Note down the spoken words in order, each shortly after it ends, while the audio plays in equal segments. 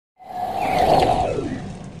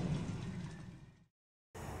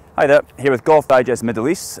Hi there, here with Golf Digest Middle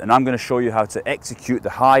East, and I'm going to show you how to execute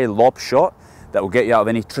the high lob shot that will get you out of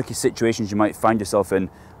any tricky situations you might find yourself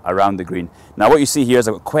in around the green. Now what you see here is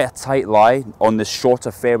I've got quite a tight lie on this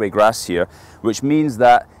shorter fairway grass here, which means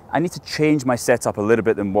that I need to change my setup a little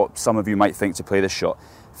bit than what some of you might think to play this shot.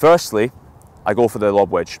 Firstly, I go for the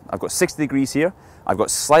lob wedge. I've got 60 degrees here. I've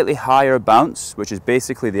got slightly higher bounce, which is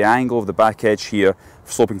basically the angle of the back edge here,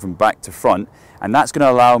 sloping from back to front, and that's going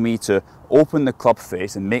to allow me to open the club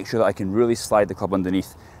face and make sure that I can really slide the club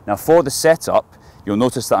underneath. Now for the setup, you'll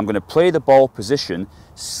notice that I'm going to play the ball position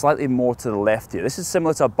slightly more to the left here. This is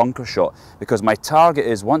similar to a bunker shot because my target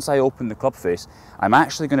is, once I open the club face, I'm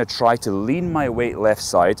actually going to try to lean my weight left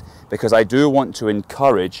side because I do want to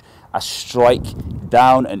encourage a strike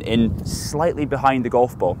down and in slightly behind the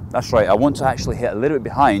golf ball. That's right, I want to actually hit a little bit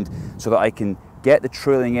behind so that I can get the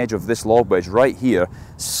trailing edge of this lob wedge right here,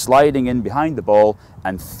 sliding in behind the ball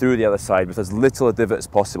and through the other side with as little a divot as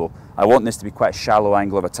possible. I want this to be quite a shallow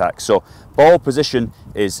angle of attack. So ball position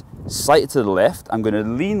is slightly to the left. I'm going to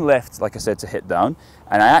lean left, like I said, to hit down,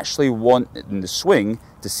 and I actually want in the swing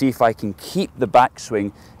to see if I can keep the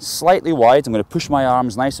backswing slightly wide. I'm going to push my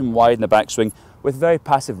arms nice and wide in the backswing with very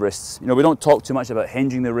passive wrists. You know, we don't talk too much about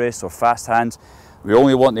hinging the wrists or fast hands. We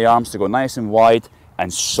only want the arms to go nice and wide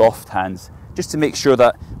and soft hands, just to make sure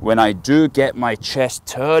that when I do get my chest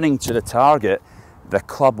turning to the target, the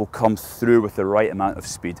club will come through with the right amount of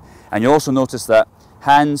speed. And you'll also notice that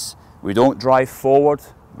hands, we don't drive forward,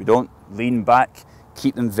 we don't lean back,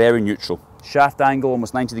 keep them very neutral. Shaft angle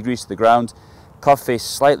almost 90 degrees to the ground, club face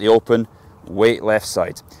slightly open, weight left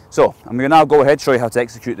side. So I'm going to now go ahead and show you how to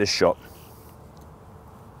execute this shot.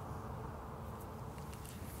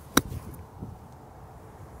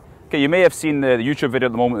 Okay, you may have seen the YouTube video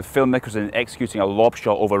at the moment of Phil Mickelson executing a lob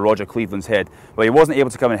shot over Roger Cleveland's head. Well, he wasn't able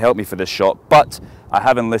to come and help me for this shot, but I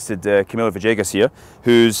have enlisted Camilo Villegas here,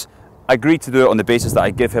 who's agreed to do it on the basis that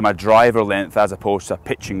I give him a driver length as opposed to a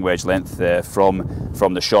pitching wedge length from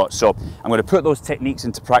the shot. So I'm going to put those techniques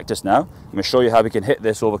into practice now. I'm going to show you how we can hit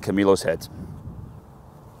this over Camilo's head.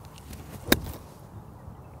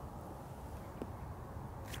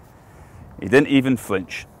 He didn't even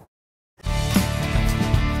flinch.